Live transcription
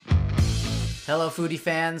Hello, foodie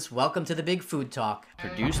fans. Welcome to the Big Food Talk,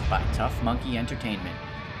 produced by Tough Monkey Entertainment.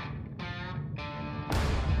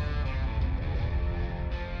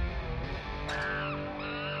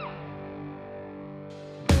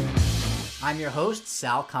 I'm your host,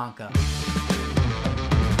 Sal Conca.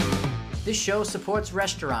 This show supports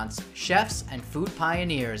restaurants, chefs, and food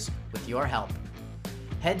pioneers with your help.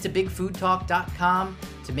 Head to bigfoodtalk.com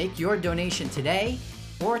to make your donation today,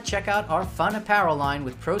 or check out our fun apparel line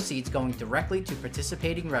with proceeds going directly to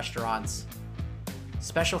participating restaurants.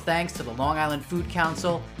 Special thanks to the Long Island Food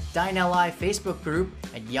Council, DineLI Facebook group,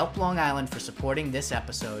 and Yelp Long Island for supporting this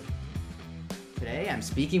episode. Today I'm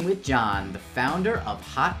speaking with John, the founder of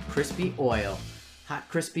Hot Crispy Oil. Hot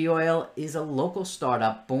Crispy Oil is a local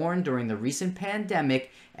startup born during the recent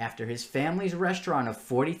pandemic after his family's restaurant of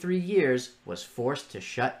 43 years was forced to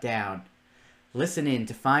shut down. Listen in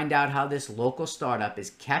to find out how this local startup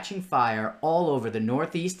is catching fire all over the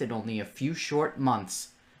Northeast in only a few short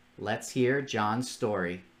months. Let's hear John's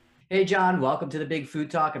story. Hey John, welcome to the Big Food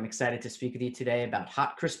Talk. I'm excited to speak with you today about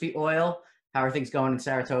Hot Crispy Oil. How are things going in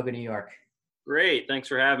Saratoga, New York? Great. Thanks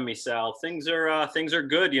for having me, Sal. Things are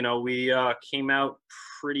good. You know, we came out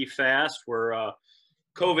pretty fast. We're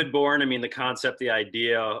COVID born. I mean, the concept, the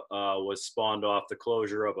idea was spawned off the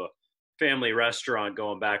closure of a family restaurant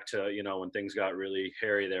going back to, when things got really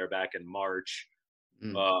hairy there back in March.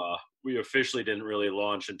 We officially didn't really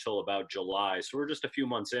launch until about July. So we're just a few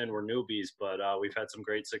months in. We're newbies, but we've had some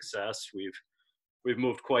great success. We've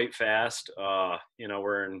moved quite fast.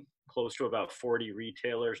 We're in close to about 40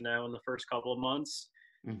 retailers now in the first couple of months.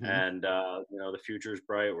 And, the future's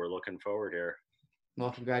bright. We're looking forward here.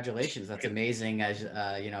 Well, congratulations. That's amazing. As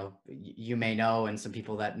you may know, and some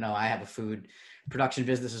people that know, I have a food production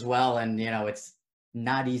business as well. And, it's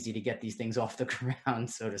not easy to get these things off the ground,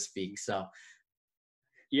 so to speak. So,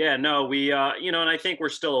 yeah, no, and I think we're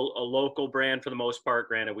still a local brand for the most part.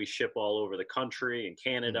 Granted, we ship all over the country and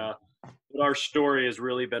Canada. But our story has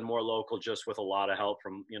really been more local, just with a lot of help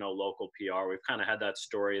from, local PR. We've kind of had that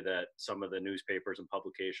story that some of the newspapers and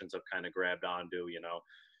publications have kind of grabbed onto.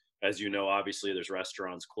 As you know, obviously there's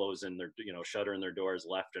restaurants closing their, shuttering their doors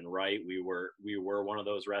left and right. We were one of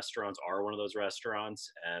those restaurants, are one of those restaurants.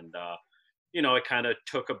 And, it kind of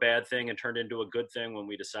took a bad thing and turned into a good thing when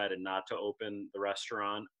we decided not to open the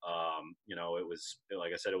restaurant. It was,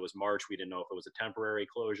 like I said, it was March. We didn't know if it was a temporary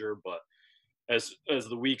closure, but as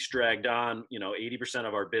the weeks dragged on, 80%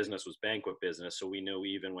 of our business was banquet business. So we knew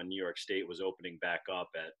even when New York State was opening back up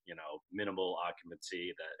at, minimal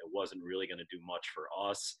occupancy, that it wasn't really going to do much for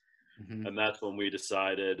us. And that's when we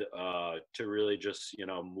decided to really just,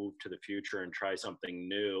 move to the future and try something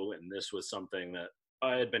new. And this was something that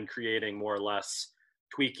I had been creating more or less,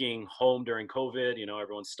 tweaking home during COVID.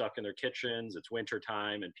 Everyone's stuck in their kitchens. It's winter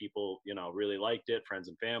time and people, really liked it, friends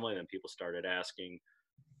and family. And then people started asking,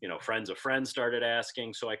 friends of friends started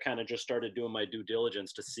asking. So I kind of just started doing my due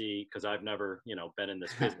diligence to see, because I've never, been in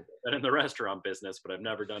this business, been in the restaurant business, but I've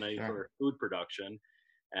never done any for food production.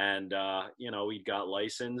 And, we got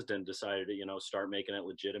licensed and decided to, start making it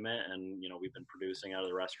legitimate. And, we've been producing out of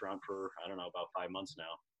the restaurant for, I don't know, about 5 months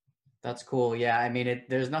now. That's cool. Yeah. I mean,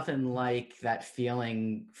 there's nothing like that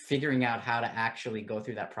feeling, figuring out how to actually go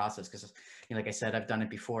through that process. Because, like I said, I've done it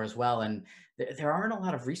before as well. And there aren't a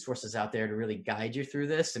lot of resources out there to really guide you through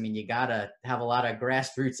this. I mean, you got to have a lot of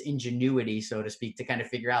grassroots ingenuity, so to speak, to kind of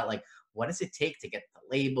figure out, like, what does it take to get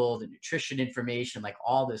the label, the nutrition information, like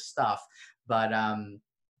all this stuff. But,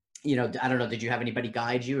 I don't know, did you have anybody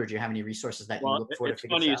guide you, or do you have any resources that you Well, look for to it's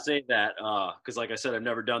figure funny this you out? say that, because like I said, I've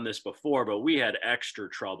never done this before, but we had extra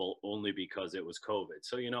trouble only because it was COVID.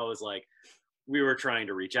 So, it was like we were trying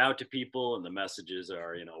to reach out to people, and the messages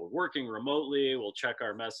are, we're working remotely. We'll check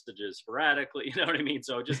our messages sporadically. You know what I mean?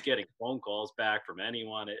 So just getting phone calls back from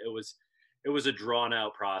anyone, it was a drawn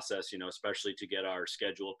out process, especially to get our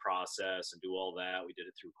schedule process and do all that. We did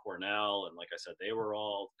it through Cornell. And like I said, they were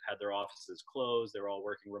all had their offices closed. They were all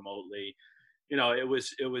working remotely. It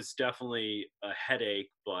was definitely a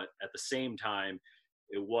headache, but at the same time,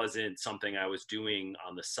 it wasn't something I was doing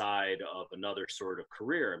on the side of another sort of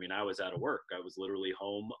career. I mean, I was out of work. I was literally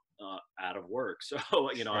home, out of work. So,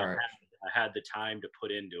 Sure. I had the time to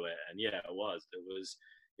put into it. And yeah,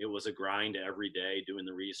 it was a grind every day, doing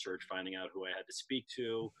the research, finding out who I had to speak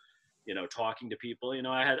to, talking to people.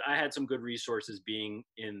 I had some good resources being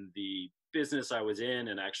in the business I was in.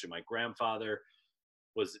 And actually my grandfather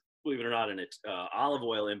was, believe it or not, an olive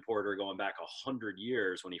oil importer going back 100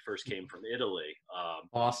 years when he first came from Italy.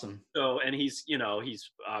 Awesome. So, and he's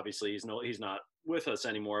obviously he's not with us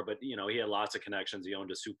anymore, but he had lots of connections. He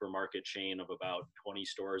owned a supermarket chain of about 20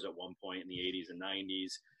 stores at one point in the 80s and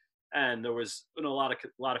 90s. And there was, you know, a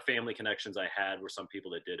lot of family connections I had were some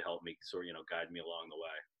people that did help me sort of, you know, guide me along the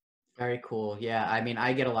way. Very cool. Yeah. I mean,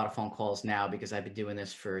 I get a lot of phone calls now because I've been doing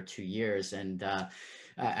this for 2 years, and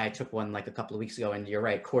I took one like a couple of weeks ago. And you're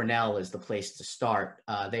right, Cornell is the place to start.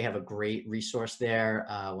 They have a great resource there.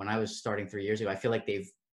 When I was starting 3 years ago, I feel like they've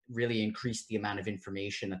really increased the amount of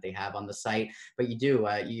information that they have on the site. But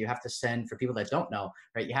you have to send, for people that don't know,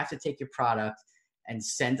 right? You have to take your product and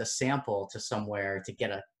send a sample to somewhere to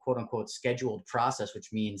get a quote unquote scheduled process,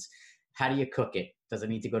 which means how do you cook it? Does it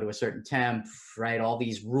need to go to a certain temp, right? All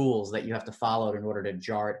these rules that you have to follow in order to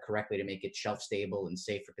jar it correctly to make it shelf stable and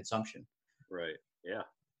safe for consumption. Right. Yeah.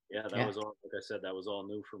 Yeah. That Yeah. was all, like I said, that was all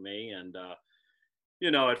new for me. And, you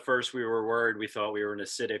know, at first we were worried. We thought we were an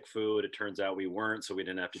acidic food. It turns out we weren't. So we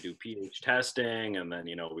didn't have to do pH testing. And then,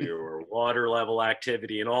 you know, we were water level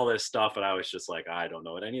activity and all this stuff. And I was just like, I don't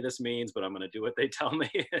know what any of this means, but I'm going to do what they tell me.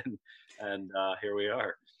 And here we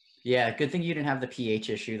are. Yeah, good thing you didn't have the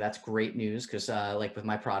pH issue. That's great news because, like with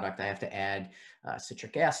my product, I have to add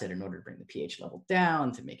citric acid in order to bring the pH level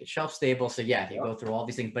down to make it shelf stable. So yeah, you Yep. go through all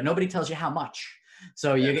these things, but nobody tells you how much.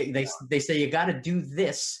 So Yeah. they say you got to do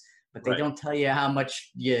this, but they Right. don't tell you how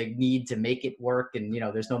much you need to make it work. And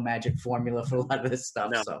there's no magic formula for a lot of this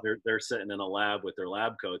stuff. No, So they're sitting in a lab with their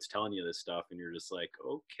lab coats telling you this stuff, and you're just like,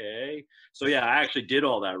 okay. So yeah, I actually did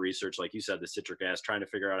all that research, like you said, the citric acid, trying to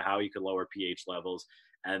figure out how you could lower pH levels.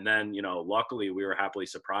 And then, you know, luckily we were happily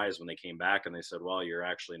surprised when they came back and they said, well, you're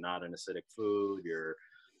actually not an acidic food. You're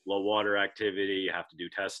low water activity. You have to do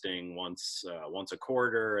testing once a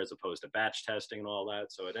quarter as opposed to batch testing and all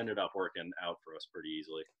that. So it ended up working out for us pretty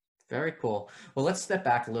easily. very cool. Well, let's step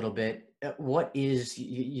back a little bit. What is,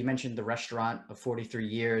 you mentioned the restaurant of 43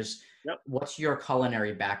 years. Yep. What's your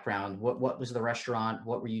culinary background? What was the restaurant?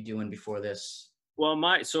 What were you doing before this? Well,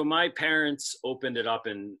 my parents opened it up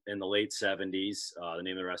in the late '70s. The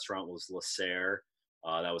name of the restaurant was Le Serre.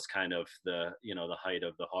 That was kind of the height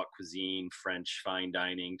of the haute cuisine, French fine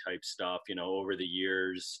dining type stuff. You know, over the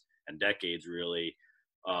years and decades, really,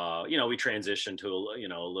 we transitioned to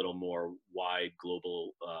a little more wide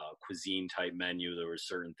global cuisine type menu. There were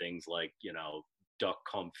certain things like duck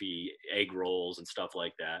confit, egg rolls, and stuff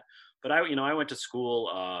like that. But I went to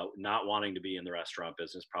school not wanting to be in the restaurant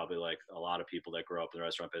business, probably like a lot of people that grow up in the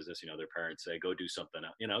restaurant business. Their parents say, go do something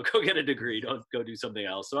else, go get a degree, don't go do something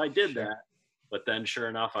else. So I did Sure. that. But then sure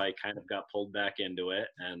enough, I kind of got pulled back into it.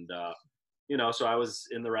 And, so I was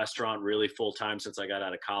in the restaurant really full time since I got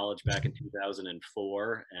out of college back in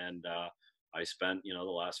 2004. And I spent, the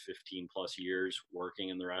last 15 plus years working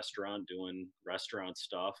in the restaurant, doing restaurant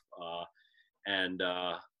stuff. And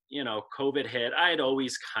COVID hit. I had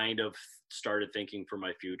always kind of started thinking for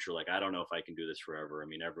my future, like, I don't know if I can do this forever. I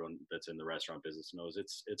mean, everyone that's in the restaurant business knows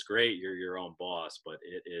it's great. You're your own boss, but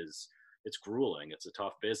it's grueling. It's a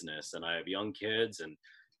tough business. And I have young kids, and,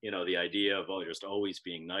 the idea of just always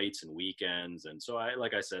being nights and weekends. And so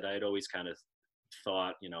like I said, I had always kind of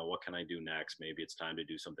thought, what can I do next? Maybe it's time to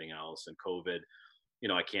do something else. And COVID,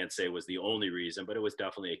 I can't say was the only reason, but it was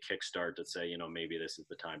definitely a kickstart to say, maybe this is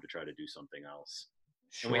the time to try to do something else.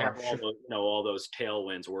 And we have Sure, all sure. those, all those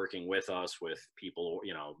tailwinds working with us, with people,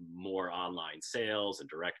 more online sales and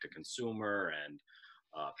direct to consumer, and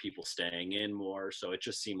people staying in more. So it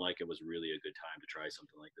just seemed like it was really a good time to try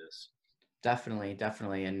something like this. Definitely,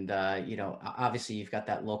 definitely. And, obviously you've got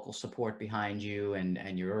that local support behind you,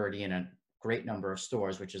 and you're already in a great number of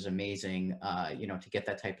stores, which is amazing. To get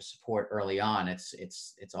that type of support early on, it's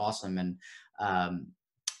awesome. And,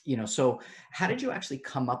 so how did you actually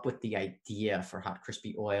come up with the idea for Hot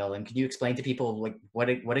Crispy Oil? And can you explain to people like what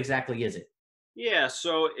exactly is it? Yeah,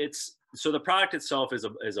 so the product itself is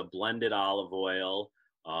a blended olive oil.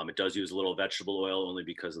 It does use a little vegetable oil only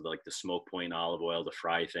because of the smoke point olive oil to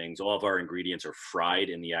fry things. All of our ingredients are fried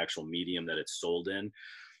in the actual medium that it's sold in.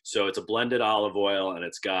 So it's a blended olive oil, and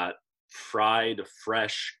it's got fried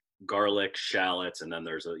fresh garlic, shallots, and then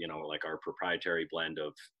there's like our proprietary blend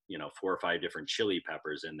of 4 or 5 different chili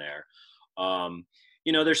peppers in there.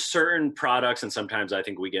 There's certain products, and sometimes I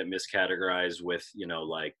think we get miscategorized with,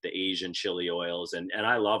 like the Asian chili oils, and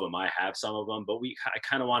I love them. I have some of them, but I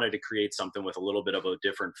kind of wanted to create something with a little bit of a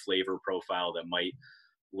different flavor profile that might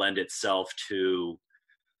lend itself to,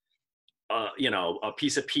 a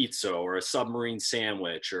piece of pizza or a submarine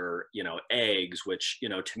sandwich, or, eggs, which,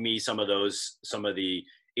 to me, some of the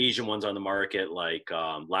Asian ones on the market, like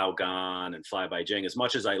Lao Gan and Fly Bai Jing, as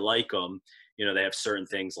much as I like them, they have certain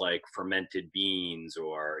things like fermented beans,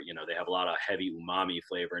 or, they have a lot of heavy umami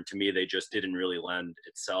flavor. And to me, they just didn't really lend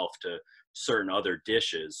itself to certain other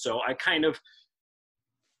dishes. So I kind of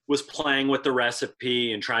was playing with the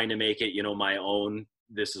recipe and trying to make it, my own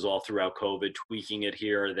this is all throughout COVID, tweaking it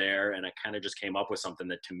here or there. And I kind of just came up with something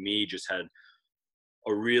that to me just had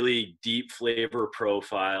a really deep flavor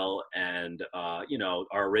profile. And, you know,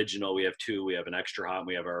 our original, we have two, we have an extra hot and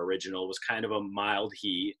we have our original, was kind of a mild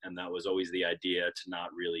heat. And that was always the idea, to not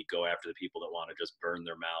really go after the people that want to just burn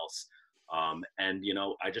their mouths. And, you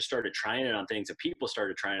know, I just started trying it on things, and people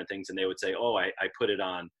started trying on things, and they would say, oh, I put it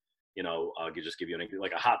on, you know, I'll just give you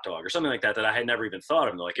like a hot dog or something like that, that I had never even thought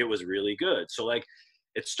of. And like, it was really good. So like,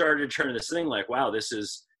 it started turning this thing like, wow, this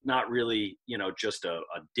is not really, you know, just a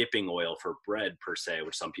dipping oil for bread per se,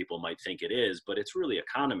 which some people might think it is, but it's really a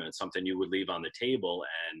condiment. It's something you would leave on the table,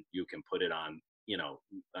 and you can put it on, you know,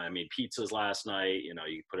 I mean, pizzas last night, you know,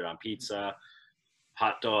 you put it on pizza,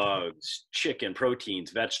 hot dogs, chicken,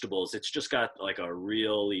 proteins, vegetables. It's just got like a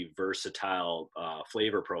really versatile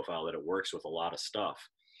flavor profile that it works with a lot of stuff.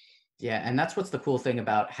 Yeah, and that's what's the cool thing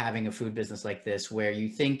about having a food business like this, where you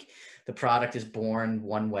think the product is born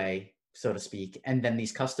one way, so to speak, and then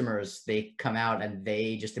these customers, they come out and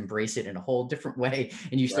they just embrace it in a whole different way,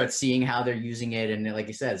 and you start Right. seeing how they're using it, and like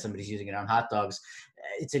you said, somebody's using it on hot dogs.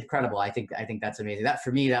 It's incredible. I think that's amazing. That,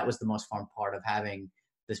 for me, that was the most fun part of having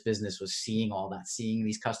this business, was seeing all that, seeing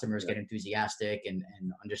these customers Yeah. get enthusiastic and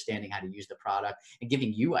understanding how to use the product and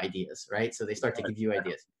giving you ideas, right? So they start to give you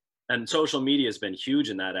ideas. And social media has been huge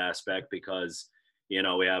in that aspect, because, you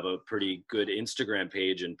know, we have a pretty good Instagram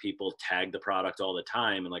page and people tag the product all the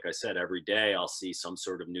time. And like I said, every day I'll see some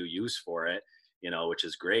sort of new use for it, you know, which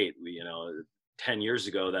is great. We, you know, 10 years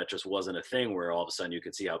ago, that just wasn't a thing, where all of a sudden you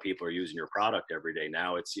could see how people are using your product every day.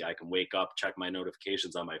 Now it's, I can wake up, check my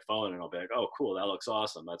notifications on my phone, and I'll be like, oh, cool, that looks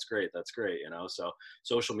awesome. That's great. That's great. You know, so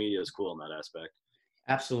social media is cool in that aspect.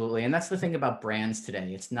 Absolutely. And that's the thing about brands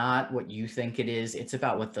today. It's not what you think it is. It's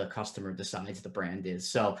about what the customer decides the brand is.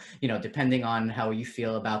 So, you know, depending on how you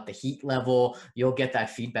feel about the heat level, you'll get that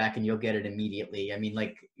feedback and you'll get it immediately. I mean,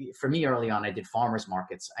 like for me early on, I did farmers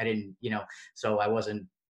markets. I didn't, you know, so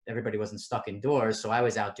everybody wasn't stuck indoors. So I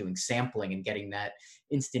was out doing sampling and getting that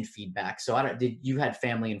instant feedback. So you had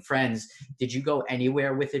family and friends. Did you go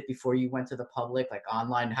anywhere with it before you went to the public, like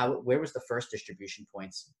online? Where was the first distribution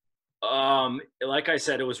points? Like I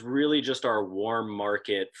said, it was really just our warm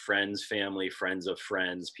market friends, family, friends of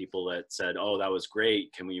friends, people that said, "Oh, that was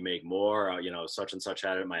great. Can we make more?" You know, such and such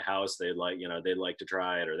had it at my house. They'd like, you know, they'd like to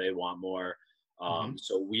try it, or they want more. Hmm.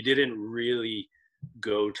 So we didn't really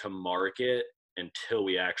go to market until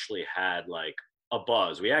we actually had like a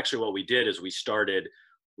buzz. We actually, what we did is we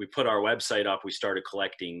put our website up. We started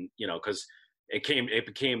collecting, you know, because came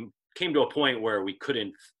to a point where we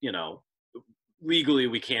couldn't, you know, legally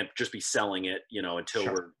we can't just be selling it, you know, until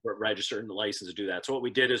Sure. we're registered and licensed to do that. So what we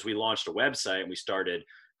did is we launched a website, and we started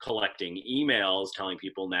collecting emails telling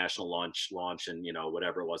people national launch and, you know,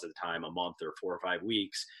 whatever it was at the time, a month or 4 or 5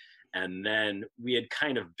 weeks. And then we had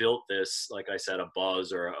kind of built this, like I said, a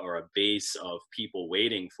buzz or a base of people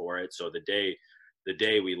waiting for it. So the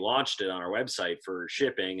day we launched it on our website for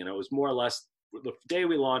shipping, and it was more or less the day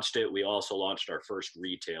we launched it, we also launched our first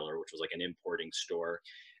retailer, which was like an importing store.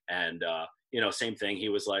 And you know, same thing. He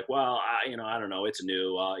was like, well, you know, I don't know, it's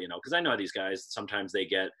new, you know, because I know these guys, sometimes they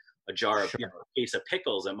get a jar of, you Sure. know, a case of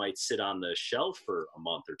pickles that might sit on the shelf for a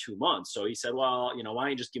month or 2 months. So he said, well, you know, why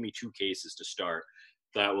don't you just give me 2 cases to start?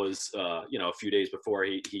 That was, you know, a few days before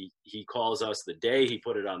he calls us the day he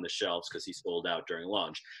put it on the shelves, because he sold out during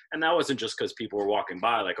lunch. And that wasn't just because people were walking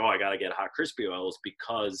by like, oh, I got to get hot crispy oils,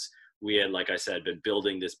 because we had, like I said, been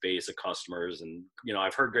building this base of customers, and, you know,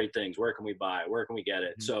 I've heard great things. Where can we buy? Where can we get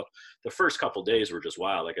it? Mhm. So the first couple of days were just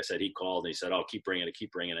wild. Like I said, he called and he said, oh, keep bringing it,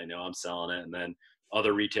 keep bringing it. I know I'm selling it. And then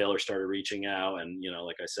other retailers started reaching out. And, you know,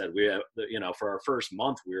 like I said, we have, you know, for our first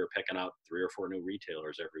month, we were picking up 3 or 4 new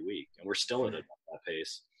retailers every week, and we're still at that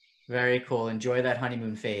pace. Very cool. Enjoy that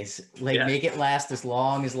honeymoon phase. Like, Yeah. make it last as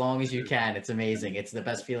long as you can. It's amazing. It's the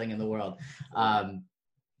best feeling in the world. Um,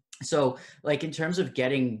 so, like, in terms of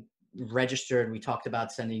getting registered, we talked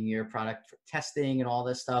about sending your product for testing and all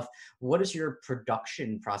this stuff. What does your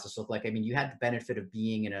production process look like? I mean, you had the benefit of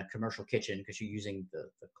being in a commercial kitchen because you're using the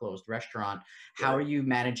closed restaurant. How are Right. you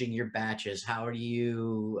managing your batches? How are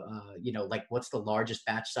you, you know, like, what's the largest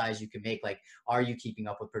batch size you can make? Like, are you keeping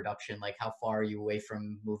up with production? Like, how far are you away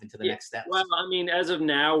from moving to the Yeah, next well, steps? I mean, as of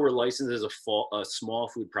now, we're licensed as a small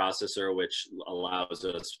food processor, which allows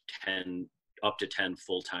us 10 up to 10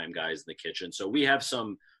 full-time guys in the kitchen. So we have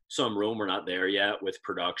some room. We're not there yet with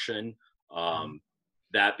production. Mhm. Um,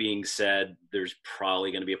 that being said, there's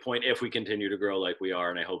probably going to be a point, if we continue to grow like we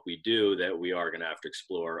are, and I hope we do, that we are going to have to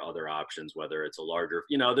explore other options, whether it's a larger,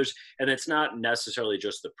 you know, and it's not necessarily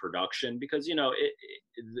just the production, because, you know,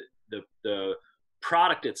 the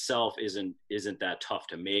product itself isn't that tough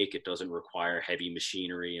to make. It doesn't require heavy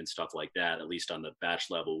machinery and stuff like that. At least on the batch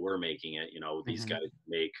level we're making it. These Hmm. guys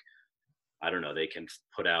make, I don't know, they can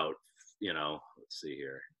put out, let's see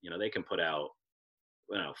here, they can put out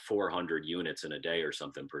 400 units in a day or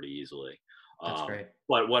something pretty easily. That's great.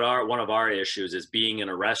 But one of our issues is being in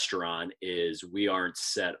a restaurant is we aren't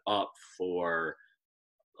set up for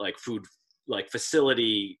like food, like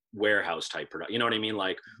facility warehouse type product. You know what I mean?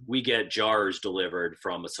 Like we get jars delivered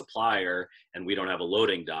from a supplier and we don't have a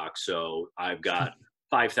loading dock. So I've got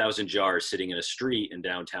 5,000 jars sitting in a street in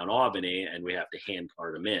downtown Albany and we have to hand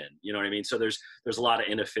cart them in. You know what I mean? So there's a lot of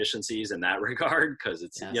inefficiencies in that regard because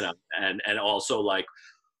it's, Yes. and also like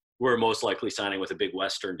we're most likely signing with a big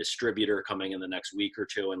Western distributor coming in the next week or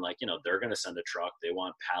two. And like, they're going to send a truck. They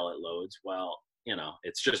want pallet loads. Well,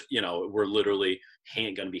 it's just, we're literally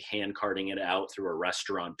going to be hand carting it out through a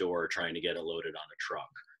restaurant door, trying to get it loaded on a truck,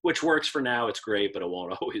 which works for now. It's great, but it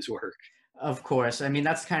won't always work. Of course. I mean,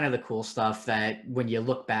 that's kind of the cool stuff that when you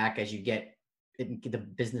look back as you get the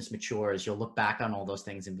business matures, you'll look back on all those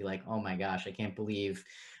things and be like, oh my gosh, I can't believe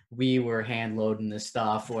we were hand loading this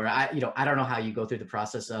stuff. Or I don't know how you go through the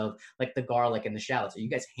process of like the garlic and the shallots. Are you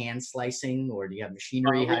guys hand slicing or do you have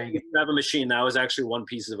machinery? How do you We have a machine. That was actually one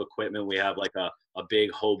piece of equipment. We have like a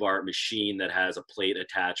big Hobart machine that has a plate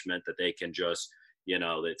attachment that they can just,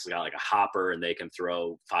 it's got like a hopper and they can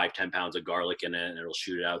throw 5-10 pounds of garlic in it and it'll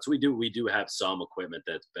shoot it out. So we do have some equipment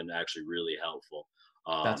that's been actually really helpful.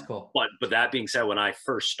 That's cool. But that being said, when I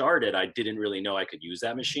first started, I didn't really know I could use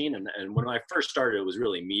that machine. And when I first started, it was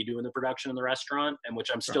really me doing the production in the restaurant, and which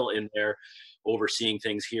I'm Sure. still in there overseeing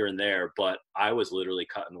things here and there. But I was literally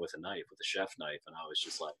cutting with a knife, with a chef knife. And I was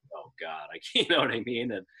just like, oh God, I can't, you know what I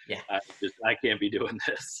mean? And Yeah. I can't be doing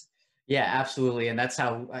this. Yeah, absolutely. And that's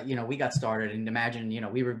how, we got started. And imagine,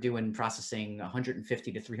 we were doing processing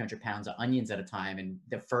 150 to 300 pounds of onions at a time. And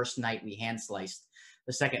the first night we hand sliced,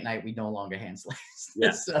 the second night we no longer hand sliced. Yeah.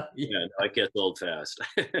 So Yeah, no, it gets old fast.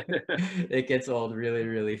 it gets old really,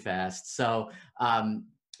 really fast. So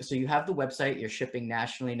you have the website, you're shipping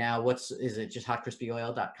nationally now. Is it just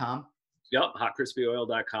hotcrispyoil.com? Yep,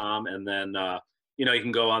 hotcrispyoil.com. And then, you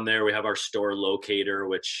can go on there. We have our store locator,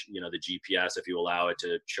 which, the GPS, if you allow it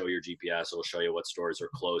to show your GPS, it'll show you what stores are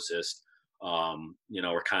closest.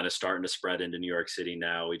 We're kind of starting to spread into New York City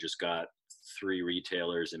now. We just got 3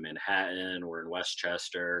 retailers in Manhattan. We're in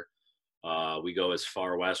Westchester. We go as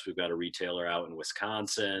far west. We've got a retailer out in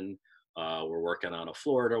Wisconsin. We're working on a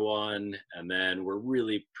Florida one. And then we're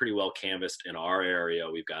really pretty well canvassed in our area.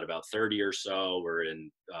 We've got about 30 or so. We're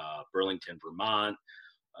in Burlington, Vermont.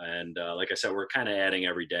 And like I said, we're kind of adding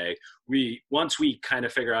every day. Once we kind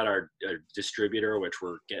of figure out our distributor, which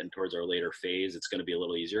we're getting towards our later phase, it's going to be a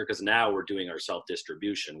little easier because now we're doing our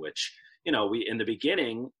self-distribution, which, we in the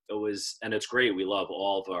beginning it was, and it's great. We love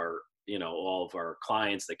all of our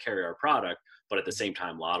clients that carry our product, but at the same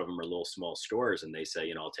time, a lot of them are little small stores and they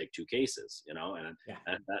say, I'll take 2 cases, and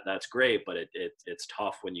Yeah. that's great. But it's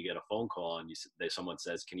tough when you get a phone call and someone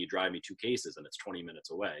says, can you drive me 2 cases? And it's 20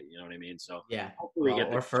 minutes away. You know what I mean? So Yeah. hopefully we Well,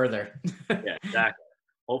 get or further. yeah, exactly.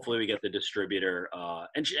 Hopefully we get the distributor,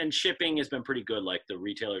 and shipping has been pretty good. Like the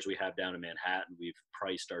retailers we have down in Manhattan, we've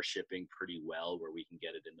priced our shipping pretty well where we can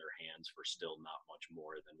get it in their hands for still not much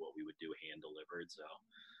more than what we would do hand delivered. So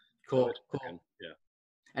Cool. it's Cool. yeah.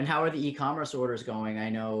 And how are the e-commerce orders going? I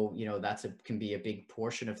know, can be a big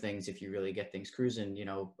portion of things if you really get things cruising,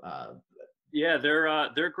 Yeah,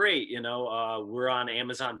 they're great. We're on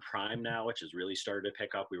Amazon Prime now, which has really started to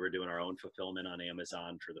pick up. We were doing our own fulfillment on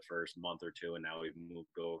Amazon for the first month or two, and now we've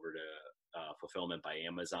moved over to fulfillment by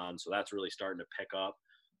Amazon. So that's really starting to pick up.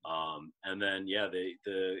 And then yeah,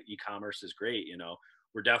 the e-commerce is great.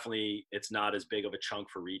 We're definitely, it's not as big of a chunk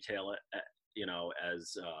for retail,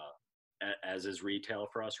 as is retail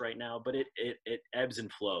for us right now, but it ebbs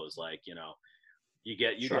and flows. Like, you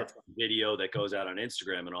Sure. get some video that goes out on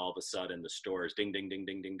Instagram and all of a sudden the store is ding, ding, ding,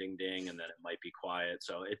 ding, ding, ding, ding. And then it might be quiet.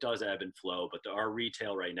 So it does ebb and flow, but our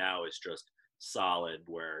retail right now is just solid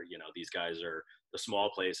where, the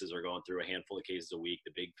small places are going through a handful of cases a week.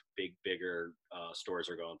 The bigger stores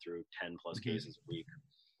are going through 10 plus Mhm. cases a week.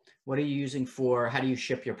 What are you using how do you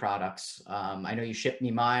ship your products? I know you shipped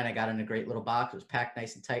me mine. I got in a great little box. It was packed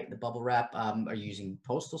nice and tight in the bubble wrap. Are you using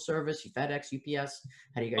postal service, FedEx, UPS?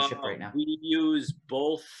 How do you guys ship right now? We use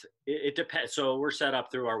both. It depends. So we're set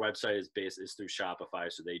up through our website is through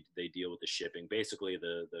Shopify. So they deal with the shipping. Basically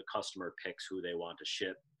the customer picks who they want to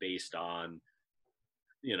ship based on,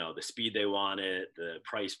 the speed they want it, the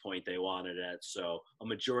price point they want it at. So a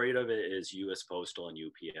majority of it is US Postal and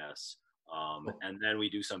UPS. And then we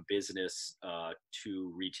do some business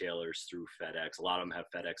to retailers through FedEx. A lot of them have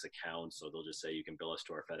FedEx accounts, so they'll just say you can bill us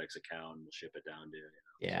to our FedEx account and we'll ship it down to you.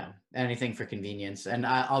 Yeah, so anything for convenience. And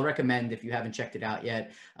I'll recommend, if you haven't checked it out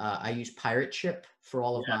yet, I use Pirate Ship for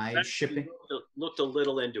all of my shipping. Looked a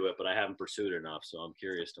little into it, but I haven't pursued it enough, so I'm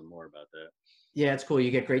curious to more about that. Yeah, it's cool.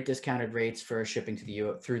 You get great discounted rates for shipping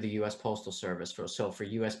to through the U.S. Postal Service. So for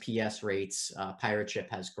USPS rates, Pirate Ship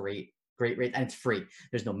has great rate, and it's free.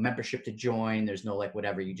 There's no membership to join. There's no like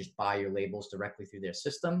whatever. You just buy your labels directly through their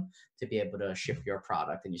system to be able to ship your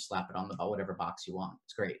product, and you slap it on the whatever box you want.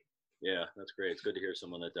 It's great. Yeah, that's great. It's good to hear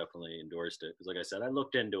someone that definitely endorsed it. Because like I said, I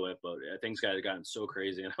looked into it, but things had gotten so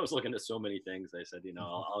crazy, and I was looking at so many things. I said,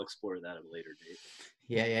 I'll explore that at a later date.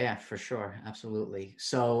 Yeah, for sure. Absolutely.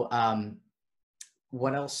 So,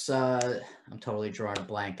 what else? I'm totally drawing a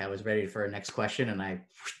blank. I was ready for a next question, and I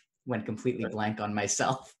went completely blank on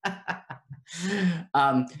myself.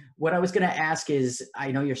 What I was going to ask is,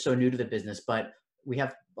 I know you're so new to the business, but we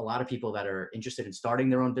have a lot of people that are interested in starting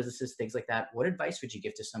their own businesses, things like that. What advice would you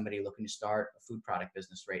give to somebody looking to start a food product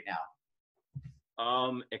business right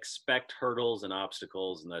now? Expect hurdles and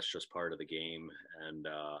obstacles, and that's just part of the game. And,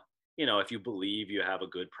 if you believe you have a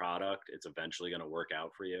good product, it's eventually going to work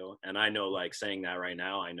out for you. And I know, like saying that right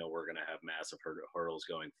now, I know we're going to have massive hurdles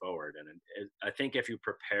going forward. And I think if you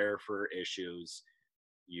prepare for issues,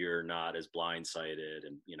 you're not as blindsided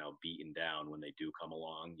and, beaten down when they do come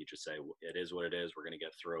along. You just say, it is what it is. We're going to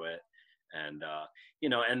get through it. And,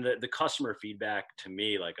 and the customer feedback to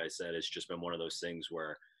me, like I said, it's just been one of those things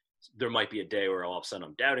where there might be a day where all of a sudden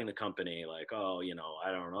I'm doubting the company, like, oh,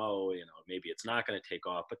 I don't know, maybe it's not going to take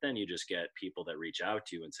off. But then you just get people that reach out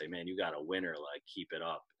to you and say, man, you got a winner, like, keep it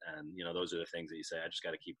up. And, those are the things that you say, I just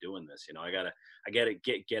got to keep doing this. I got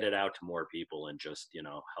to get it out to more people and just,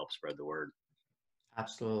 help spread the word.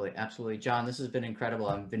 Absolutely. John, this has been incredible.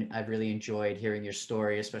 I've really enjoyed hearing your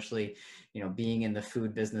story, especially, being in the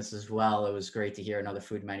food business as well. It was great to hear another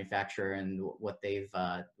food manufacturer and what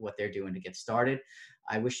they're doing to get started.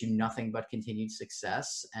 I wish you nothing but continued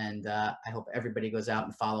success. And I hope everybody goes out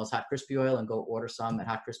and follows Hot Crispy Oil and go order some at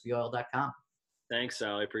hotcrispyoil.com. Thanks,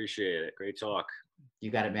 Sal. I appreciate it. Great talk.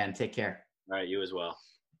 You got it, man. Take care. All right. You as well.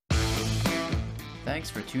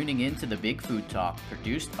 Thanks for tuning in to the Big Food Talk,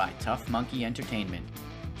 produced by Tough Monkey Entertainment.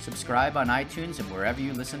 Subscribe on iTunes and wherever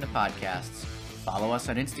you listen to podcasts. Follow us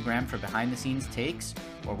on Instagram for behind-the-scenes takes,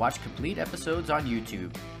 or watch complete episodes on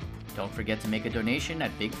YouTube. Don't forget to make a donation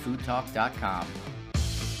at bigfoodtalk.com.